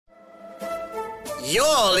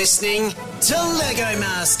You're listening to Lego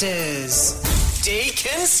Masters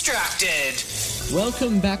Deconstructed.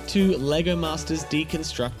 Welcome back to Lego Masters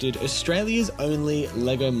Deconstructed, Australia's only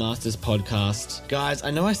Lego Masters podcast. Guys,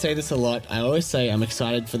 I know I say this a lot. I always say I'm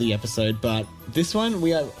excited for the episode, but this one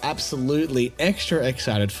we are absolutely extra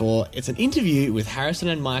excited for. It's an interview with Harrison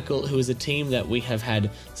and Michael, who is a team that we have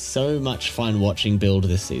had so much fun watching build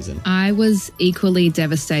this season. I was equally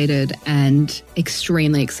devastated and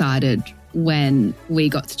extremely excited when we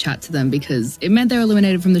got to chat to them because it meant they were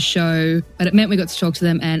eliminated from the show, but it meant we got to talk to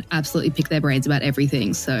them and absolutely pick their brains about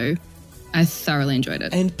everything. So I thoroughly enjoyed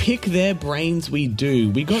it. And pick their brains we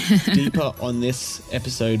do. We got deeper on this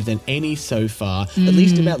episode than any so far, at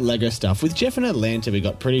least about Lego stuff. With Jeff and Atlanta, we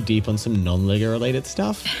got pretty deep on some non-Lego related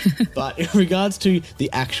stuff. But in regards to the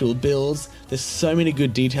actual builds, there's so many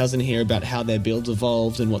good details in here about how their builds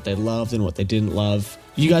evolved and what they loved and what they didn't love.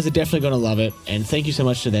 You guys are definitely going to love it, and thank you so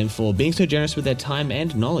much to them for being so generous with their time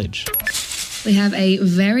and knowledge. We have a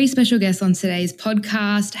very special guest on today's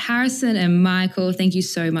podcast, Harrison and Michael. Thank you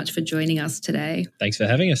so much for joining us today. Thanks for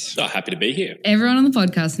having us. Oh, happy to be here. Everyone on the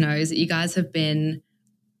podcast knows that you guys have been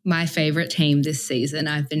my favorite team this season.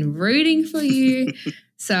 I've been rooting for you.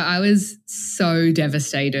 So I was so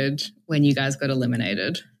devastated when you guys got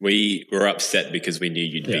eliminated. We were upset because we knew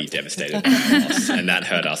you'd be devastated by the loss, and that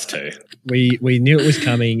hurt us too. We knew it was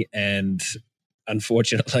coming, and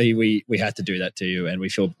unfortunately, we had to do that to you, and we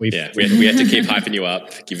had to keep hyping you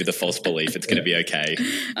up, give you the false belief it's going to be okay.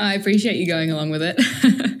 I appreciate you going along with it.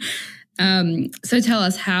 So tell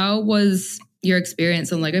us, how was your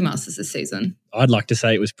experience on Lego Masters this season? I'd like to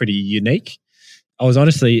say it was pretty unique. I was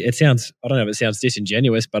honestly, I don't know if it sounds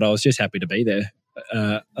disingenuous, but I was just happy to be there.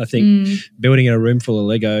 I think building in a room full of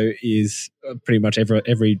Lego is pretty much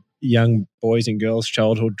every young boys and girls'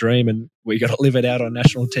 childhood dream, and we got to live it out on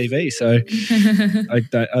national TV. So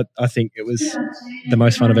I think it was the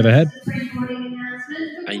most fun I've ever had.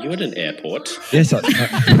 Are you at an airport? Yes.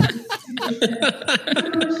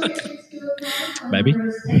 Maybe.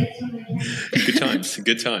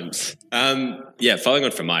 Good times. Following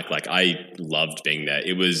on from Mike, I loved being there.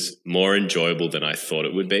 It was more enjoyable than I thought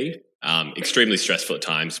it would be. Extremely stressful at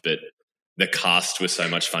times, but the cast was so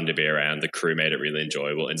much fun to be around. The crew made it really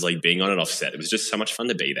enjoyable. And being on and off set, it was just so much fun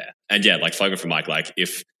to be there. And following on from Mike,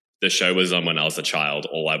 if the show was on when I was a child,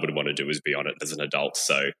 all I would want to do was be on it as an adult.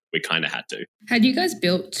 So we kind of had to. Had you guys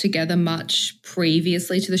built together much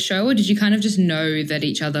previously to the show, or did you kind of just know that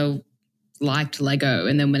each other liked Lego,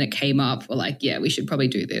 and then when it came up, we're like, yeah, we should probably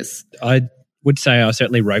do this? I would say I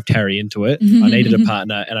certainly roped Harry into it. I needed a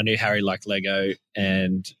partner, and I knew Harry liked Lego,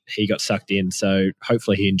 and he got sucked in, so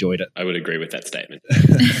hopefully he enjoyed it. I would agree with that statement.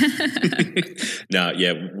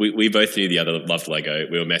 We both knew the other loved Lego.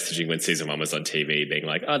 We were messaging when season 1 was on TV, being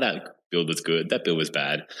like, oh, that build was good, that build was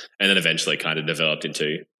bad, and then eventually kind of developed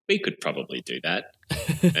into, we could probably do that.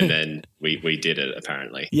 And then we did it,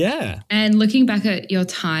 apparently. Yeah. And looking back at your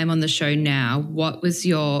time on the show now, what was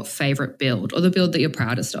your favourite build, or the build that you're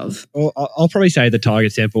proudest of? Well, I'll probably say the Tiger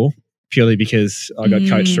Temple, purely because I got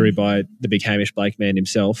coached through by the big Hamish Blake man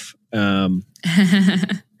himself. I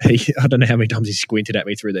don't know how many times he squinted at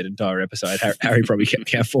me through that entire episode. Harry probably kept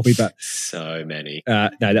count for me, but so many. No,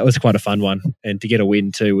 that was quite a fun one, and to get a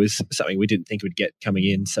win too was something we didn't think we'd get coming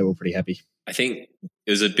in, so we're pretty happy. I think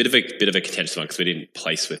it was a bit of a contentious one because we didn't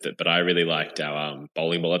place with it, but I really liked our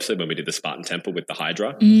bowling ball episode when we did the Spartan Temple with the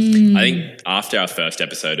Hydra. I think after our first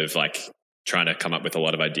episode of trying to come up with a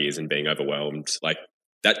lot of ideas and being overwhelmed,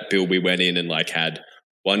 that build we went in and had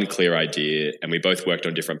one clear idea, and we both worked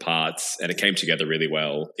on different parts, and it came together really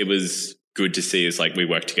well. It was good to see as we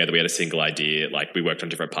worked together. We had a single idea, we worked on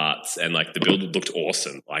different parts, and the build looked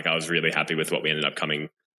awesome. I was really happy with what we ended up coming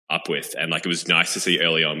up with, and it was nice to see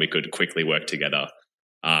early on we could quickly work together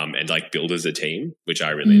and build as a team, which I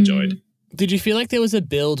really enjoyed. Did you feel like there was a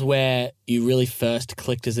build where you really first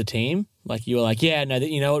clicked as a team? You were yeah, no,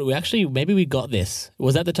 you know what, maybe we got this.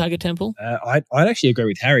 Was that the Tiger Temple? I'd actually agree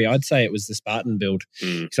with Harry. I'd say it was the Spartan build.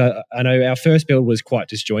 So I know our first build was quite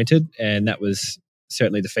disjointed, and that was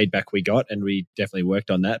certainly the feedback we got, and we definitely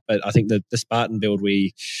worked on that. But I think the Spartan build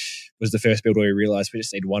was the first build where we realised we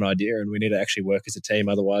just need one idea and we need to actually work as a team.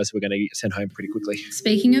 Otherwise, we're going to get sent home pretty quickly.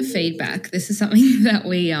 Speaking of feedback, this is something that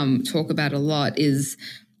we talk about a lot, is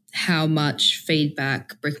how much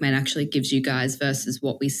feedback Brickman actually gives you guys versus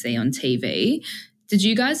what we see on TV. Did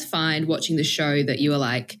you guys find watching the show that you were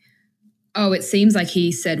oh, it seems like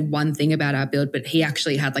he said one thing about our build, but he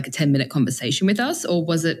actually had a 10-minute conversation with us, or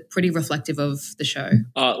was it pretty reflective of the show?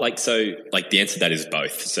 The answer to that is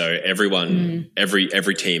both. So everyone,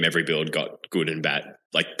 every team, every build got good and bad,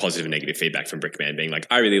 positive and negative feedback from Brickman being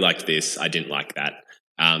I really liked this, I didn't like that.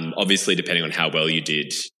 Obviously, depending on how well you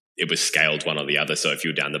did, it was scaled one or the other. So if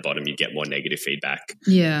you were down the bottom, you get more negative feedback.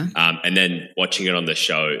 Yeah. And then watching it on the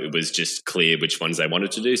show, it was just clear which ones they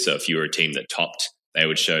wanted to do. So if you were a team that topped, they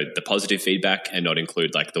would show the positive feedback and not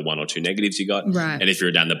include like the 1 or 2 negatives you got. Right. And if you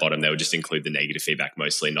were down the bottom, they would just include the negative feedback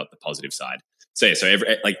mostly, not the positive side. So yeah, so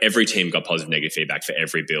every team got positive, negative feedback for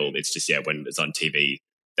every build. It's just, when it's on TV,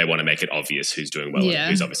 they want to make it obvious who's doing well and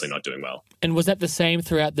who's obviously not doing well. And was that the same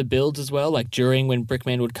throughout the builds as well? Like during when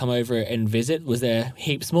Brickman would come over and visit, was there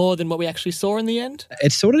heaps more than what we actually saw in the end?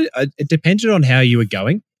 It sort of it depended on how you were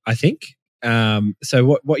going, I think.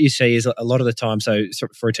 So what you see is a lot of the time. So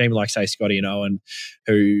for a team like say Scotty and Owen,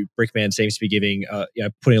 who Brickman seems to be giving,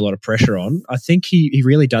 putting a lot of pressure on. I think he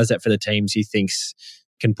really does that for the teams he thinks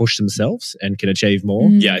can push themselves and can achieve more.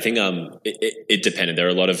 Yeah, I think it depended. There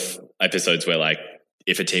are a lot of episodes where like,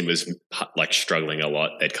 if a team was like struggling a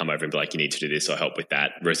lot, they'd come over and be like, you need to do this or help with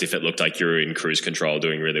that. Whereas if it looked like you're in cruise control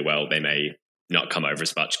doing really well, they may not come over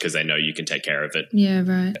as much because they know you can take care of it. Yeah,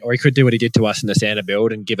 right. Or he could do what he did to us in the Santa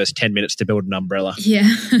build and give us 10 minutes to build an umbrella. Yeah.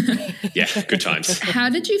 Yeah, good times. How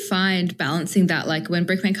did you find balancing that? Like when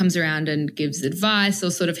Brickman comes around and gives advice or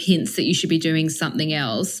sort of hints that you should be doing something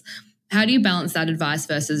else, how do you balance that advice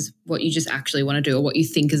versus what you just actually want to do or what you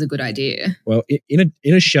think is a good idea? Well, in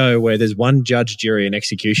a show where there's one judge, jury and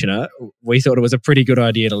executioner, we thought it was a pretty good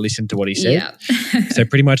idea to listen to what he said. Yeah. So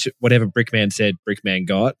pretty much whatever Brickman said, Brickman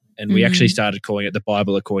got. And we actually started calling it the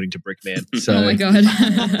Bible according to Brickman. So, oh my God.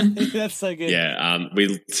 That's so good. Yeah,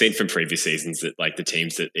 we've seen from previous seasons that like the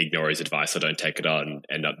teams that ignore his advice or don't take it on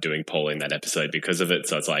end up doing poorly in that episode because of it.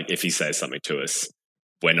 So it's like if he says something to us,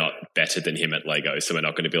 we're not better than him at Lego, so we're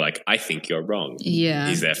not going to be like, I think you're wrong. Yeah.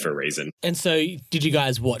 He's there for a reason. And so did you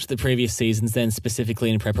guys watch the previous seasons then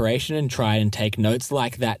specifically in preparation and try and take notes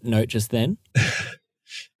like that note just then?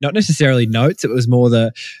 Not necessarily notes. It was more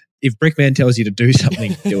if Brickman tells you to do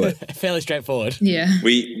something, do it. Fairly straightforward. Yeah.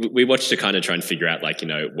 We watched to kind of try and figure out like,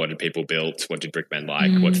 what did people build? What did Brickman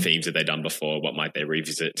like? What themes had they done before? What might they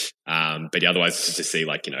revisit? But otherwise it's just to see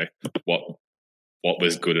like, what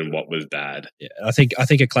was good and what was bad. Yeah, I think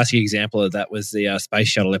a classic example of that was the Space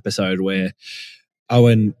Shuttle episode where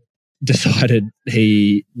Owen decided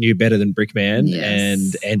he knew better than Brickman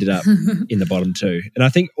and ended up in the bottom 2. And I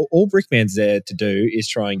think all Brickman's there to do is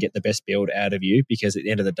try and get the best build out of you because at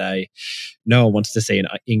the end of the day, no one wants to see an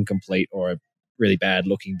incomplete or a really bad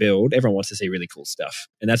looking build. Everyone wants to see really cool stuff.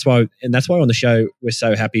 And that's why on the show we're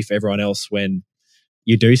so happy for everyone else when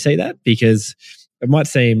you do see that because it might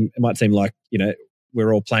seem like,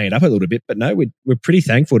 we're all playing it up a little bit, but no, we're pretty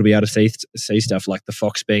thankful to be able to see stuff like the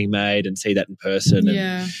Fox being made and see that in person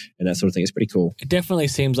and that sort of thing. It's pretty cool. It definitely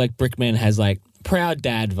seems like Brickman has like proud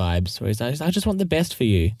dad vibes where he's like, I just want the best for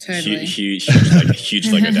you. Totally. Huge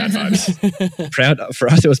Lego dad vibes. Proud for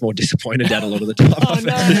us, it was more disappointed dad a lot of the time. Oh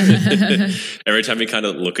no. Every time we kind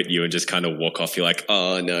of look at you and just kind of walk off, you're like,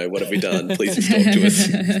 oh no, what have we done? Please just talk to us.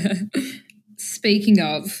 Speaking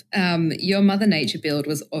of, your Mother Nature build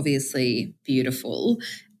was obviously beautiful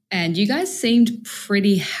and you guys seemed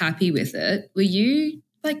pretty happy with it. Were you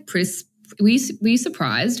were you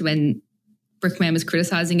surprised when Brickman was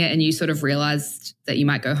criticizing it and you sort of realized that you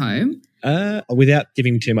might go home? Without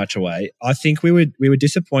giving too much away, I think we were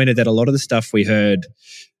disappointed that a lot of the stuff we heard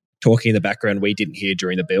talking in the background we didn't hear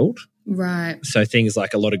during the build. Right. So things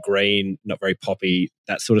like a lot of green, not very poppy,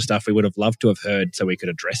 that sort of stuff we would have loved to have heard so we could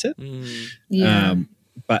address it. Yeah.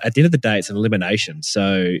 But at the end of the day, it's an elimination.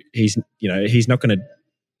 So he's not going to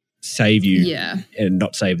save you and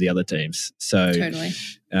not save the other teams. So totally.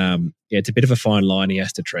 It's a bit of a fine line he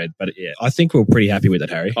has to tread. But yeah, I think we're pretty happy with it,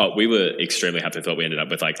 Harry. Oh, we were extremely happy with what we ended up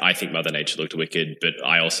with. Like, I think Mother Nature looked wicked, but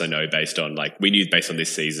I also know based on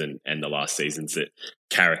this season and the last seasons that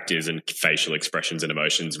characters and facial expressions and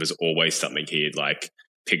emotions was always something he had like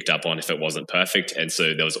picked up on if it wasn't perfect. And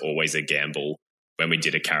so there was always a gamble when we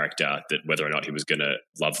did a character that whether or not he was going to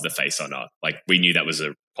love the face or not. Like we knew that was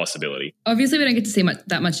a possibility. Obviously, we don't get to see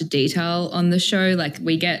that much detail on the show. Like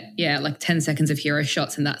we get, like 10 seconds of hero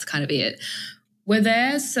shots and that's kind of it. Were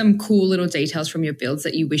there some cool little details from your builds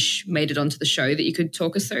that you wish made it onto the show that you could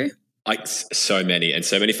talk us through? Like so many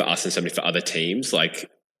for us and so many for other teams. Like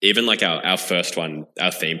even like our first one,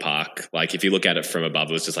 our theme park, like if you look at it from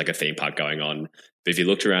above, it was just like a theme park going on. But if you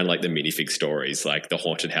looked around like the minifig stories, like the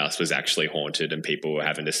haunted house was actually haunted and people were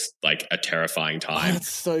having this like a terrifying time. Oh, that's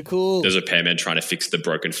so cool. There's a repairman trying to fix the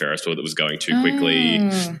broken Ferris wheel that was going too quickly.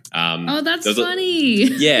 That's funny.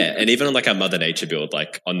 Yeah. And even on like our Mother Nature build,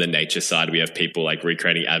 like on the nature side, we have people like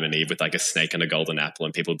recreating Adam and Eve with like a snake and a golden apple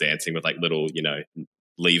and people dancing with like little,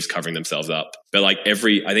 leaves covering themselves up. But like I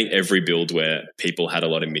think every build where people had a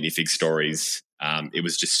lot of minifig stories it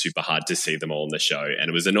was just super hard to see them all in the show. And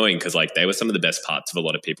it was annoying because like they were some of the best parts of a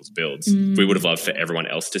lot of people's builds. We would have loved for everyone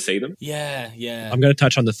else to see them. Yeah. I'm going to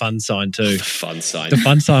touch on the fun sign too. The fun sign. The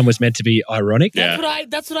fun sign was meant to be ironic. Yeah.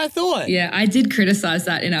 That's what I thought. Yeah, I did criticize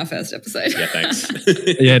that in our first episode. Yeah, thanks.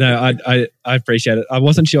 Yeah, no, I appreciate it. I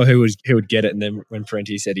wasn't sure who would get it, and then when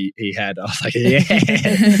Parenti said he had, I was like, yeah.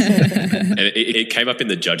 And it came up in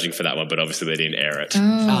the judging for that one, but obviously they didn't air it.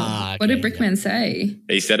 What did Brickman say?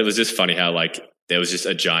 He said it was just funny how like there was just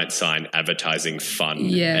a giant sign advertising fun.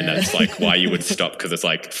 Yeah. And that's like why you would stop, because it's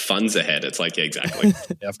like fun's ahead. It's like, yeah, exactly.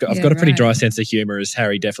 Yeah, I've got a pretty dry sense of humour, as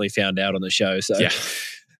Harry definitely found out on the show. So Yeah.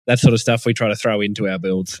 that sort of stuff we try to throw into our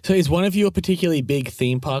builds. So is one of you a particularly big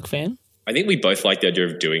theme park fan? I think we both like the idea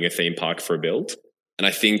of doing a theme park for a build. And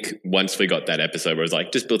I think once we got that episode where it was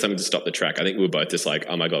like, just build something to stop the track, I think we were both just like,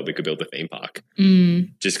 oh my God, we could build a theme park.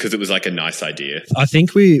 Just because it was like a nice idea. I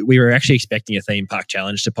think we were actually expecting a theme park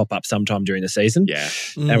challenge to pop up sometime during the season. Yeah.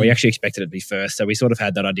 And we actually expected it to be first. So we sort of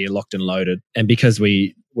had that idea locked and loaded. And because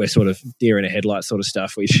we're sort of deer in a headlight sort of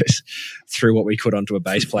stuff, we just threw what we could onto a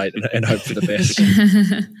base plate and hope for the best.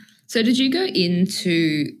 So did you go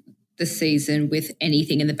into the season with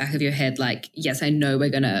anything in the back of your head like, yes, I know we're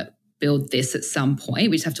going to build this at some point,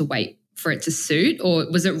 we just have to wait for it to suit? Or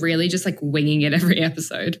was it really just like winging it every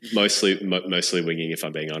episode? Mostly winging, if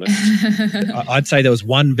I'm being honest. I'd say there was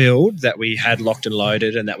one build that we had locked and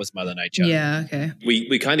loaded, and that was Mother Nature. Yeah, okay.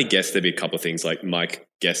 We kind of guessed there'd be a couple of things. Like Mike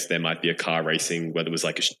guessed there might be a car racing, whether it was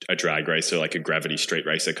like a drag race or like a gravity street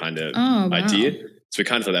racer kind of idea. So we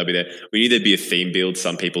kind of thought that would be there. We knew there'd be a theme build.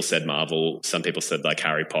 Some people said Marvel. Some people said like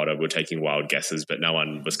Harry Potter. We're taking wild guesses, but no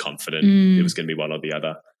one was confident it was going to be one or the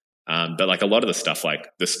other. But like a lot of the stuff, like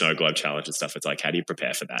the snow globe challenge and stuff, it's like, how do you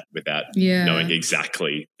prepare for that without knowing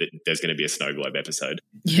exactly that there's going to be a snow globe episode?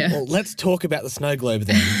 Yeah. Well, let's talk about the snow globe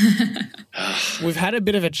then. We've had a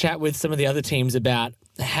bit of a chat with some of the other teams about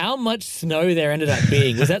how much snow there ended up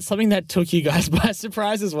being. Was that something that took you guys by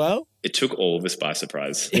surprise as well? It took all of us by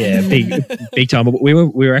surprise. Yeah, big time. We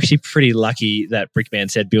were actually pretty lucky that Brickman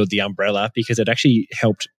said build the umbrella, because it actually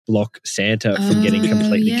helped block Santa from getting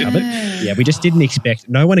completely covered. Yeah, we just didn't expect.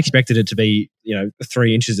 No one expected it to be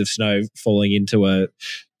 3 inches of snow falling into a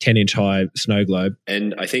 10-inch high snow globe.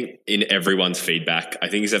 And I think in everyone's feedback, I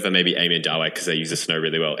think except for maybe Amy and Darway because they use the snow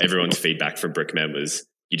really well, everyone's feedback from Brickman was,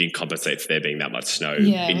 you didn't compensate for there being that much snow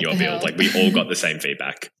in your build. Like we all got the same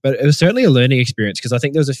feedback. But it was certainly a learning experience, because I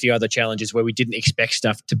think there was a few other challenges where we didn't expect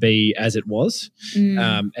stuff to be as it was.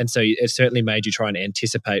 And so it certainly made you try and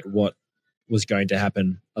anticipate what was going to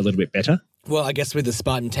happen a little bit better. Well, I guess with the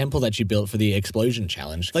Spartan temple that you built for the explosion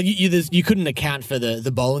challenge, like you couldn't account for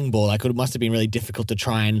the bowling ball. Like it must have been really difficult to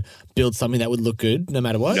try and build something that would look good no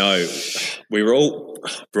matter what. No, we're all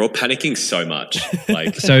panicking so much.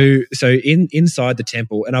 Like so inside the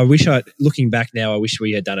temple, and looking back now, I wish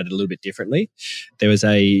we had done it a little bit differently. There was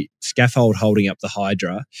a scaffold holding up the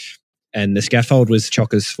Hydra, and the scaffold was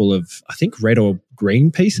chockers full of, I think, red or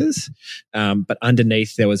green pieces. But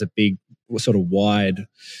underneath there was a big sort of wide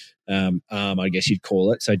arm, I guess you'd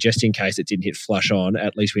call it. So just in case it didn't hit flush on,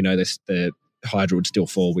 at least we know the Hydra would still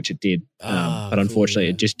fall, which it did. But unfortunately,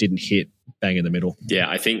 it just didn't hit bang in the middle. Yeah,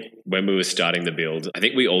 I think when we were starting the build, I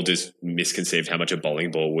think we all just misconceived how much a bowling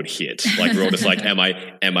ball would hit. Like we're all just like, am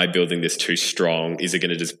I building this too strong? Is it going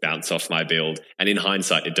to just bounce off my build? And in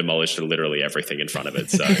hindsight, it demolished literally everything in front of it.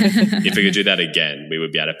 So if we could do that again, we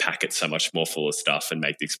would be able to pack it so much more full of stuff and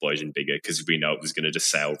make the explosion bigger, because we know it was going to just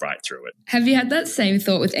sail right through it. Have you had that same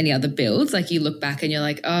thought with any other builds? Like you look back and you're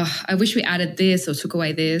like, oh, I wish we added this or took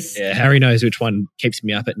away this. Yeah, Harry knows which one keeps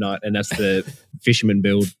me up at night, and that's the fisherman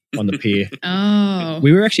build on the pier. Oh.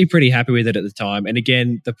 We were actually pretty happy with it at the time. And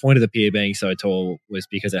again, the point of the pier being so tall was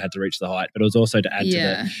because it had to reach the height, but it was also to add to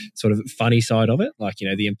the sort of funny side of it, like,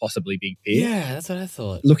 the impossibly big pier. Yeah, that's what I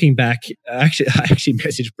thought. Looking back, I actually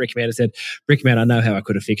messaged Brickman and said, Brickman, I know how I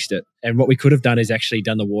could have fixed it. And what we could have done is actually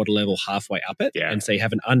done the water level halfway up it. Yeah. And so you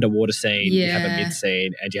have an underwater scene, you have a mid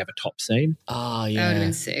scene, and you have a top scene. Oh, yeah. That would have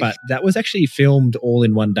been sick. But that was actually filmed all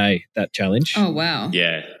in one day, that challenge. Oh, wow.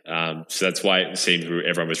 Yeah. So that's why it seemed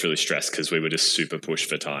everyone was really stressed, because we were just super pushed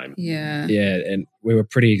for time. Yeah. Yeah, and we were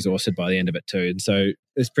pretty exhausted by the end of it too. And so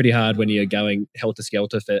it's pretty hard when you're going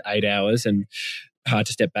helter-skelter for 8 hours, and hard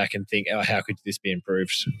to step back and think, oh, how could this be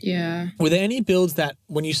improved? Yeah. Were there any builds that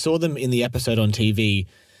when you saw them in the episode on TV,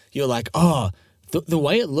 you're like, oh, the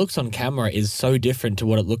way it looks on camera is so different to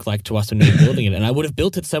what it looked like to us when we were building it, and I would have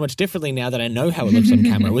built it so much differently now that I know how it looks on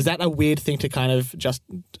camera. Was that a weird thing to kind of just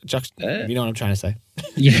you know what I'm trying to say?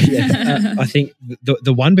 I think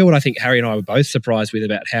the one build I think Harry and I were both surprised with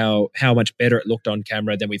about how much better it looked on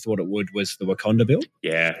camera than we thought it would was the Wakanda build.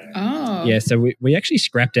 Yeah. Oh. Yeah, so we actually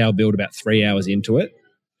scrapped our build about 3 hours into it.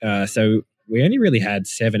 So we only really had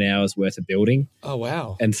 7 hours worth of building. Oh,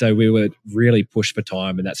 wow. And so we were really pushed for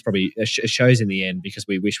time, and that's probably it shows in the end because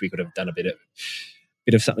we wish we could have done a bit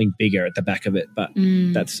of something bigger at the back of it. But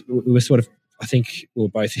we were sort of, I think we were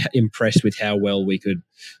both impressed with how well we could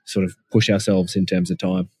sort of push ourselves in terms of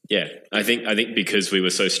time. Yeah, I think because we were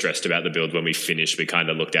so stressed about the build when we finished, we kind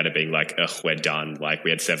of looked at it being like, ugh, we're done. Like, we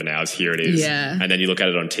had 7 hours, here it is. Yeah. And then you look at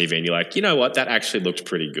it on TV and you're like, you know what, that actually looked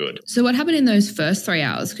pretty good. So what happened in those first 3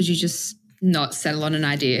 hours? Could you just not settle on an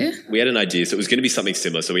idea? We had an idea, so it was going to be something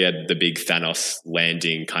similar. So we had the big Thanos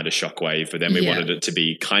landing kind of shockwave, but then we wanted it to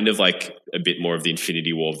be kind of like a bit more of the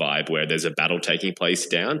Infinity War vibe where there's a battle taking place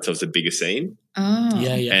down, so it's a bigger scene. Oh.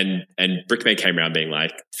 Yeah. And Brickman came around being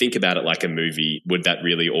like, think about it like a movie. Would that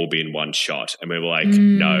really all be in one shot? And we were like,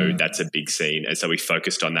 no, that's a big scene. And so we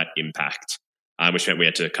focused on that impact, which meant we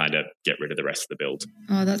had to kind of get rid of the rest of the build.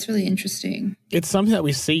 Oh, that's really interesting. It's something that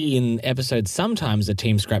we see in episodes. Sometimes a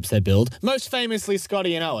team scraps their build, most famously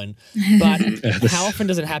Scotty and Owen. But how often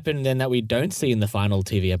does it happen then that we don't see in the final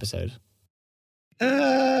TV episode?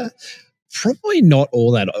 Probably not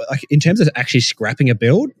all that. Like, in terms of actually scrapping a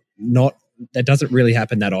build, that doesn't really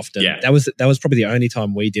happen that often. Yeah. That was probably the only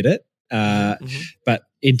time we did it. But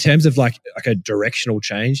in terms of like a directional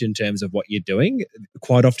change in terms of what you're doing,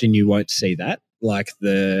 quite often you won't see that. Like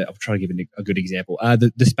I'm trying to give a good example.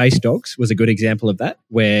 The Space Dogs was a good example of that,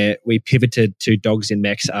 where we pivoted to dogs in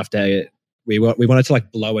mechs after we wanted to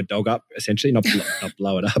like blow a dog up, essentially, not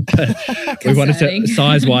blow it up. But we wanted to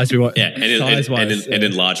size-wise. We want an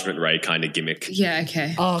enlargement ray kind of gimmick. Yeah.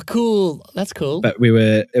 Okay. Oh, cool. That's cool. But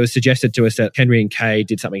it was suggested to us that Henry and Kay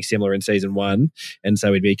did something similar in season 1, and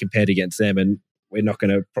so we'd be compared against them, and we're not going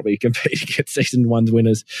to probably compete against season 1's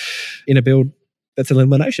winners in a build that's an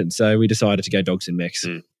elimination. So we decided to go dogs and mechs.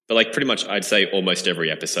 But like pretty much, I'd say almost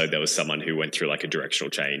every episode there was someone who went through like a directional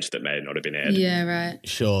change that may not have been aired. Yeah, right.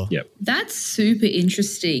 Sure. Yep. That's super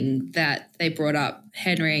interesting that they brought up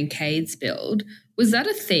Henry and Cade's build. Was that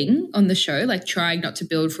a thing on the show, like trying not to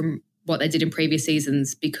build from what they did in previous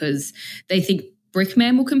seasons because they think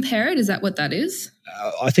Brickman will compare it? Is that what that is?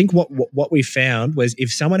 I think what we found was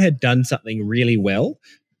if someone had done something really well,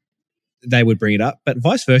 they would bring it up. But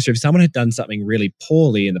vice versa, if someone had done something really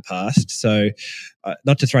poorly in the past, so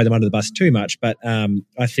not to throw them under the bus too much, but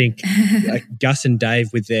I think like Gus and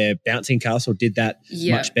Dave with their bouncing castle did that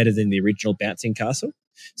much better than the original bouncing castle.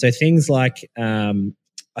 So things like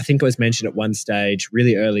I think it was mentioned at one stage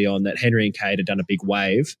really early on that Henry and Kate had done a big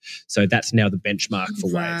wave. So that's now the benchmark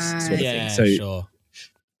for waves sort of thing. So, sure.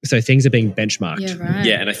 So things are being benchmarked. Yeah, right.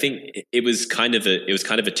 Yeah, and I think it was kind of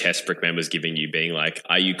a test Brickman was giving you, being like,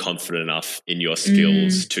 are you confident enough in your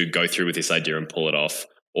skills to go through with this idea and pull it off,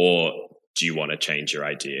 or do you want to change your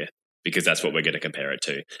idea? Because that's what we're going to compare it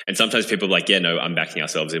to. And sometimes people are like, yeah, no, I'm backing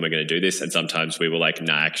ourselves in, we're going to do this. And sometimes we were like,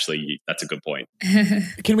 nah, actually, that's a good point.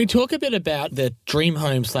 Can we talk a bit about the dream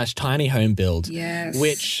home / tiny home build? Yes.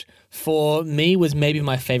 Which for me was maybe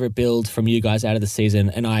my favorite build from you guys out of the season,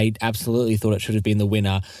 and I absolutely thought it should have been the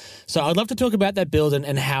winner. So I'd love to talk about that build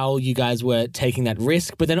and how you guys were taking that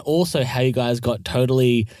risk, but then also how you guys got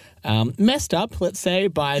totally messed up, let's say,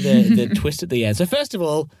 by the twist at the end. So first of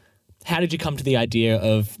all, how did you come to the idea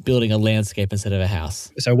of building a landscape instead of a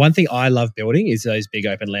house? So one thing I love building is those big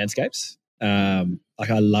open landscapes. Like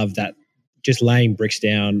I love that, just laying bricks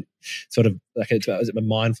down, sort of like a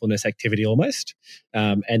mindfulness activity almost.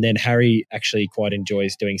 And then Harry actually quite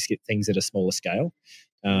enjoys doing things at a smaller scale.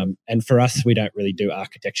 And for us, we don't really do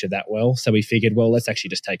architecture that well. So we figured, well, let's actually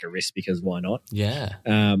just take a risk because why not? Yeah.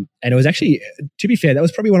 And it was actually, to be fair, that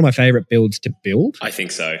was probably one of my favorite builds to build. I think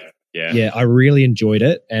so. Yeah. Yeah, I really enjoyed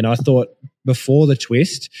it. And I thought before the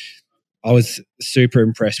twist, I was super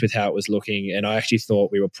impressed with how it was looking. And I actually thought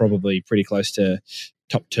we were probably pretty close to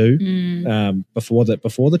top 2 before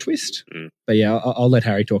the twist. But yeah, I'll let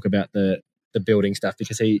Harry talk about the building stuff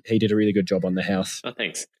because he did a really good job on the house. Oh,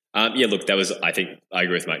 thanks. Yeah, look, I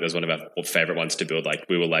agree with Mike. That was one of our favorite ones to build. Like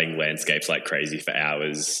we were laying landscapes like crazy for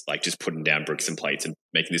hours, like just putting down bricks and plates and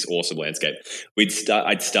making this awesome landscape.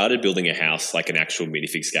 I'd started building a house, like an actual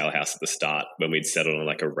minifig scale house at the start when we'd settled on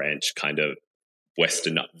like a ranch kind of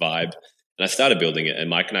Western vibe. And I started building it, and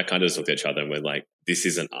Mike and I kind of just looked at each other and we're like, this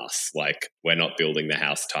isn't us. Like we're not building the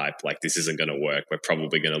house type. Like this isn't going to work. We're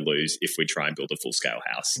probably going to lose if we try and build a full scale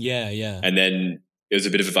house. Yeah, yeah. And then it was a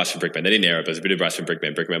bit of advice from Brickman. They didn't air it, but it was a bit of advice from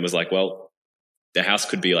Brickman. Brickman was like, well, the house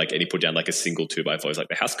could be like, and he put down like a single 2x4. He's like,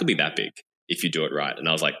 the house could be that big if you do it right. And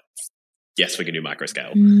I was like, yes, we can do micro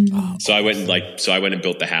scale. Mm. So I went and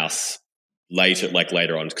built the house later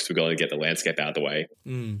on because we're going to get the landscape out of the way.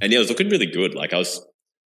 Mm. And yeah, it was looking really good. Like I was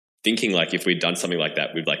thinking like if we'd done something like that,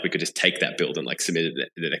 we could just take that build and like submit it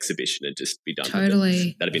in an exhibition and just be done with Totally.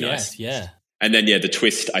 it. That'd be nice. Yeah. And then, the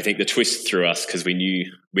twist, I think the twist threw us because we knew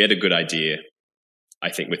we had a good idea, I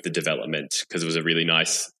think, with the development because it was a really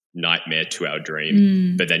nice nightmare 2-hour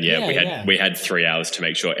dream. But then, we had 3 hours to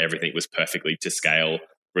make sure everything was perfectly to scale.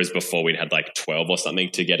 Whereas before we'd had like 12 or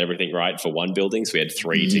something to get everything right for one building. So we had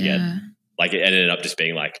 3 to get, like it ended up just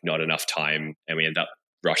being like not enough time and we ended up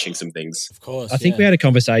rushing some things. Of course. I think we had a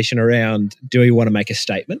conversation around, do we want to make a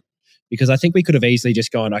statement? Because I think we could have easily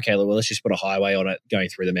just gone, okay, well, let's just put a highway on it going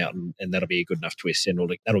through the mountain and that'll be a good enough twist and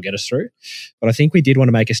that'll get us through. But I think we did want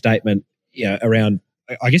to make a statement, around,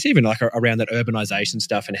 I guess even like around that urbanization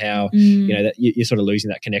stuff and how, that you're sort of losing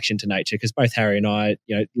that connection to nature because both Harry and I,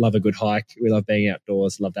 love a good hike. We love being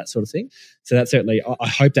outdoors, love that sort of thing. So that certainly, I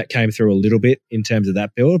hope that came through a little bit in terms of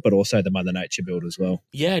that build, but also the Mother Nature build as well.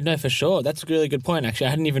 Yeah, no, for sure. That's a really good point, actually. I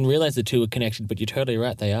hadn't even realized the two were connected, but you're totally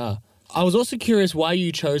right. They are. I was also curious why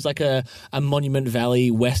you chose like a Monument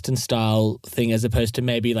Valley Western style thing as opposed to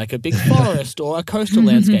maybe like a big forest or a coastal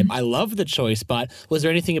landscape. I love the choice, but was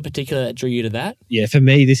there anything in particular that drew you to that? Yeah, for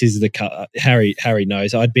me, this is Harry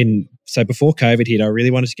knows. So before COVID hit, I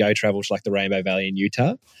really wanted to go travel to like the Rainbow Valley in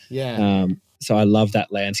Utah. Yeah. So I love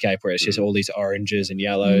that landscape where it's just all these oranges and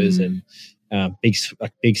yellows and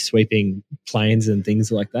big sweeping plains and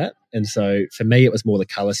things like that. And so for me, it was more the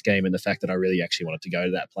color scheme and the fact that I really actually wanted to go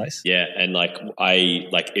to that place. Yeah, and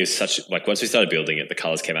it was such once we started building it, the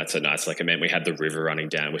colors came out so nice. Like it meant we had the river running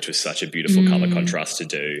down, which was such a beautiful color contrast to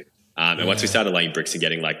do. And once we started laying bricks and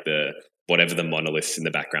getting like whatever the monoliths in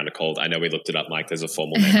the background are called, I know we looked it up, Mike. There's a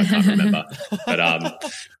formal name I can't remember,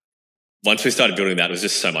 but once we started building that, it was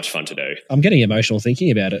just so much fun to do. I'm getting emotional thinking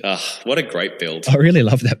about it. What a great build! I really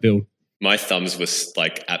love that build. My thumbs was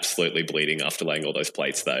like absolutely bleeding after laying all those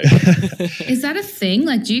plates though. Is that a thing?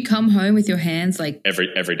 Like, do you come home with your hands like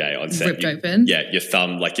every day on set? Ripped open? Yeah, your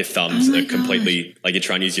thumbs are completely, like you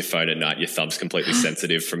try and use your phone at night, your thumb's completely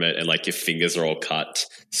sensitive from it and like your fingers are all cut.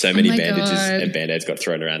 So many bandages and band-aids got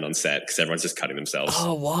thrown around on set because everyone's just cutting themselves.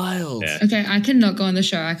 Oh, wild. Yeah. Okay, I cannot go on the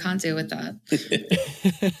show. I can't deal with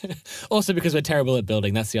that. Also because we're terrible at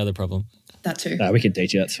building. That's the other problem. That too. No, we can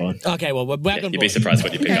teach you. That's fine. Okay, well, we're back on board. You'd be surprised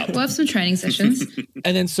what you pick up. We'll have some training sessions.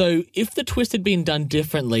 And then so if the twist had been done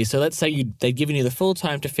differently, so let's say they'd given you the full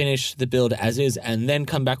time to finish the build as is and then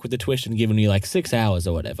come back with the twist and given you like 6 hours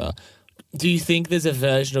or whatever, do you think there's a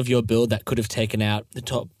version of your build that could have taken out the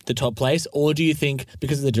top place? Or do you think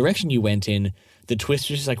because of the direction you went in, the twist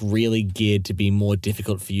was just like really geared to be more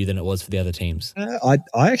difficult for you than it was for the other teams? I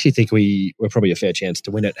actually think we were probably a fair chance to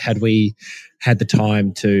win it had we had the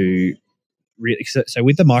time to really. So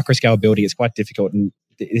with the microscale building, it's quite difficult, and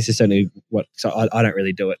this is certainly I don't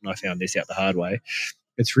really do it, and I found this out the hard way.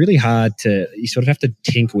 It's really hard you sort of have to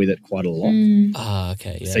tinker with it quite a lot.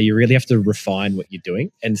 Okay. Yeah. So you really have to refine what you're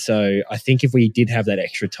doing. And so I think if we did have that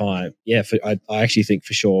extra time, I actually think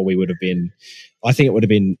for sure it would have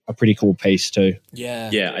been a pretty cool piece too.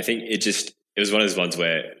 Yeah. Yeah, I think it was one of those ones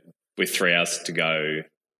where with 3 hours to go,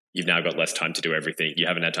 you've now got less time to do everything. You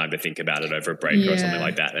haven't had time to think about it over a break or something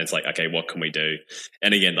like that. And it's like, okay, what can we do?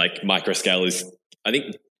 And again, like microscale is, I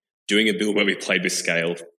think doing a build where we played with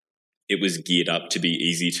scale, it was geared up to be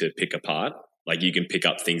easy to pick apart. Like you can pick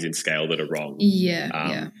up things in scale that are wrong.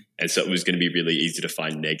 Yeah. And so it was going to be really easy to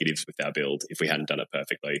find negatives with our build if we hadn't done it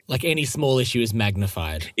perfectly. Like any small issue is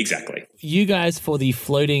magnified. Exactly. You guys, for the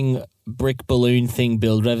floating brick balloon thing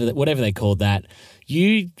build, whatever they called that,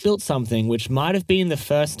 you built something which might have been the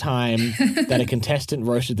first time that a contestant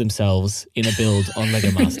roasted themselves in a build on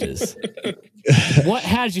LEGO Masters.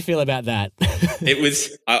 How did you feel about that? It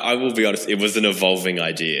was, I will be honest, it was an evolving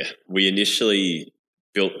idea. We initially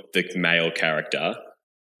built the male character,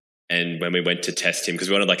 and when we went to test him, because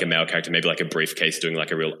we wanted like a male character, maybe like a briefcase doing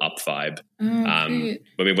like a real up vibe. When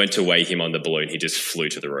we went to weigh him on the balloon, he just flew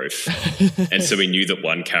to the roof. And so we knew that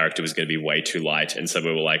one character was going to be way too light. And so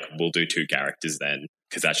we were like, we'll do 2 characters then,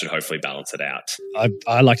 because that should hopefully balance it out.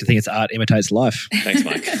 I like to think it's art imitates life. Thanks,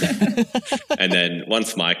 Mike. And then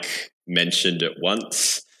once Mike mentioned it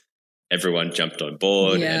once, everyone jumped on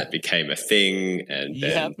board and it became a thing, and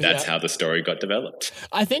then that's how the story got developed.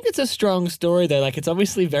 I think it's a strong story though. Like it's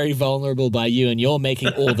obviously very vulnerable by you, and you're making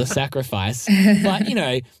all the sacrifice. But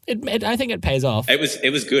I think it pays off. It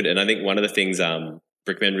was good, and I think one of the things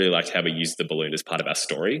Brickman really liked how we used the balloon as part of our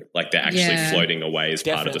story. Like they're actually floating away as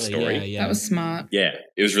part of the story. Yeah. That was smart. Yeah,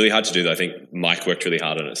 it was really hard to do though. I think Mike worked really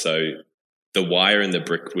hard on it. So the wire and the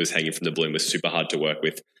brick was hanging from the balloon was super hard to work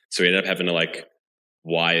with. So we ended up having to like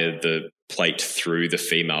wire the plate through the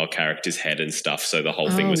female character's head and stuff, so the whole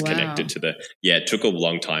thing was connected to the. Yeah, it took a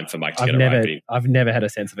long time for Mike to get it right. I've never had a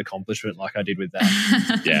sense of accomplishment like I did with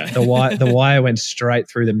that. Yeah, the wire went straight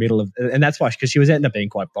through the middle of, and that's why, because she was ended up being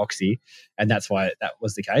quite boxy, and that's why that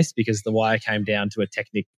was the case, because the wire came down to a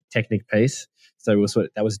Technic piece. So it was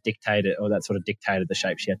that sort of dictated the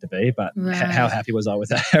shape she had to be. But how happy was I with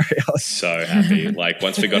that, Harry? I was so happy. Like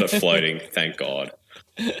once we got it floating, thank God.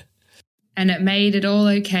 And it made it all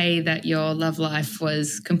okay that your love life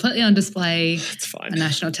was completely on display on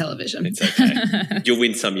national television. It's okay. You'll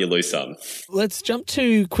win some, you lose some. Let's jump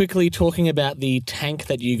to quickly talking about the tank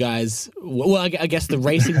that you guys, well, I guess the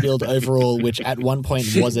racing build overall, which at one point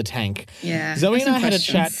was a tank. Yeah. Zoe and I had a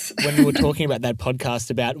chat when we were talking about that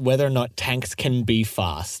podcast about whether or not tanks can be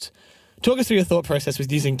fast. Talk us through your thought process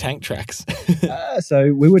with using tank tracks.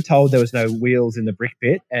 So we were told there was no wheels in the brick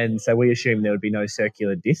pit, and so we assumed there would be no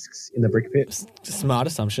circular discs in the brick pit. Smart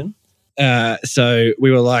assumption. So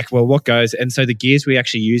we were like, well, what goes? And so the gears we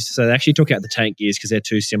actually used, so they actually took out the tank gears because they're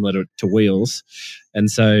too similar to wheels. And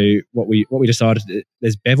so what we decided,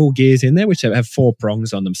 there's bevel gears in there which have 4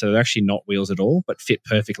 prongs on them, so they're actually not wheels at all, but fit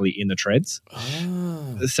perfectly in the treads.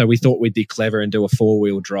 Oh. So we thought we'd be clever and do a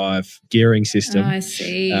 4-wheel drive gearing system. Oh, I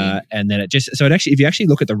see. And then it actually, if you actually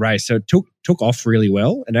look at the race, so it took off really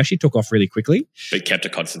well and actually took off really quickly. But kept a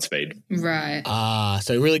constant speed. Right.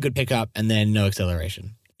 So really good pickup and then no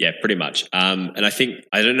acceleration. Yeah, pretty much. And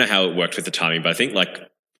I don't know how it worked with the timing, but I think like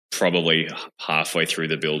probably halfway through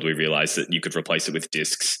the build, we realized that you could replace it with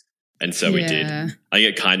discs. And so we did. I think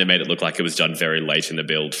it kind of made it look like it was done very late in the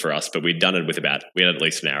build for us, but we'd done it we had at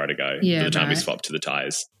least an hour to go by the time we swapped to the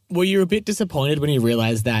tyres. Were you a bit disappointed when you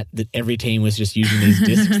realised that every team was just using these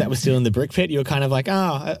discs that were still in the brick pit? You were kind of like,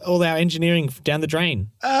 all our engineering down the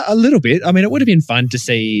drain. A little bit. I mean, it would have been fun to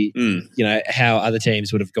see, how other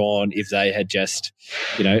teams would have gone if they had just,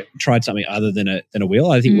 tried something other than a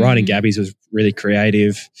wheel. I think Ryan and Gabby's was really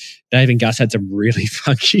creative. Dave and Gus had some really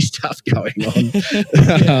funky stuff going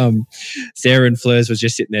on. Sarah and Fleurs was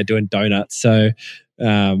just sitting there doing donuts. So,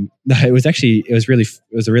 it was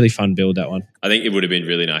a really fun build, that one. I think it would have been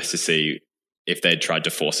really nice to see if they'd tried to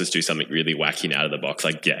force us to do something really wacky and out of the box,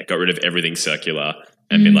 like got rid of everything circular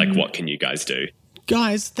and been like, what can you guys do?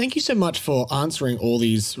 Guys, thank you so much for answering all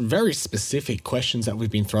these very specific questions that we've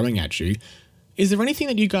been throwing at you. Is there anything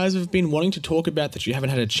that you guys have been wanting to talk about that you haven't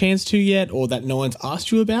had a chance to yet, or that no one's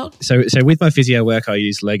asked you about? So with my physio work, I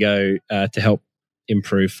use Lego to help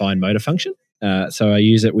improve fine motor function. So I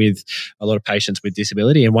use it with a lot of patients with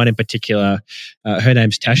disability, and one in particular, her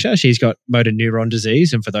name's Tasha. She's got motor neuron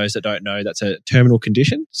disease, and for those that don't know, that's a terminal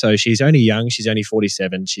condition. So she's only young. She's only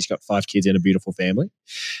 47. She's got 5 kids and a beautiful family.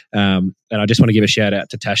 And I just want to give a shout out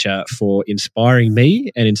to Tasha for inspiring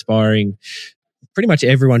me and inspiring pretty much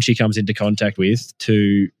everyone she comes into contact with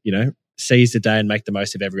to, seize the day and make the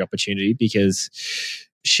most of every opportunity, because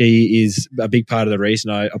she is a big part of the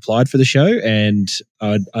reason I applied for the show, and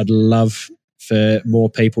I'd love for more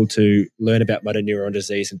people to learn about motor neuron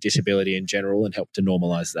disease and disability in general and help to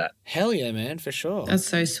normalise that. Hell yeah, man, for sure. That's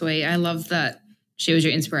so sweet. I love that she was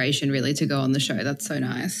your inspiration really to go on the show. That's so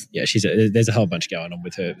nice. Yeah, there's a whole bunch going on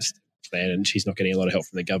with her plan, and she's not getting a lot of help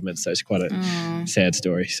from the government, so it's quite a sad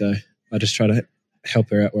story. So I just try to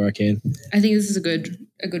help her out where I can. I think this is a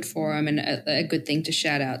good forum and a good thing to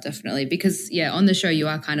shout out, definitely, because on the show you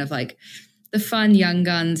are kind of like the fun young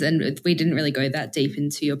guns, and we didn't really go that deep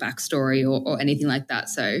into your backstory or anything like that.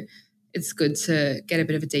 So it's good to get a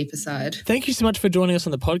bit of a deeper side. Thank you so much for joining us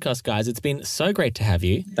on the podcast, guys. It's been so great to have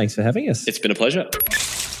you. Thanks for having us. It's been a pleasure.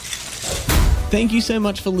 Thank you so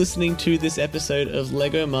much for listening to this episode of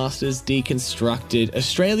Lego Masters Deconstructed,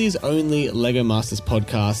 Australia's only Lego Masters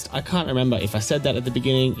podcast. I can't remember if I said that at the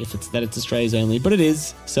beginning, if it's that it's Australia's only, but it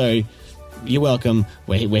is. So you're welcome.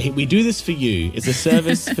 We do this for you. It's a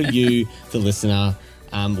service for you, the listener.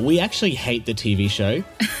 We actually hate the TV show.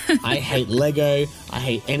 I hate Lego. I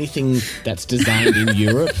hate anything that's designed in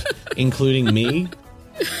Europe, including me.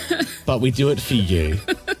 But we do it for you.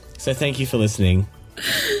 So thank you for listening.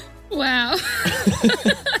 Wow.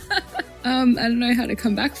 I don't know how to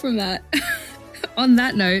come back from that. On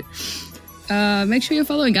that note, make sure you're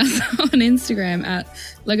following us on Instagram at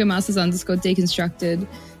LegoMasters_deconstructed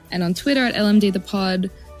and on Twitter at LMDthepod.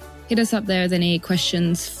 Hit us up there with any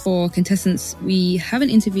questions for contestants we haven't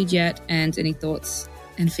interviewed yet and any thoughts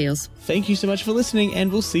and feels. Thank you so much for listening,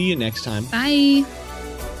 and we'll see you next time. Bye.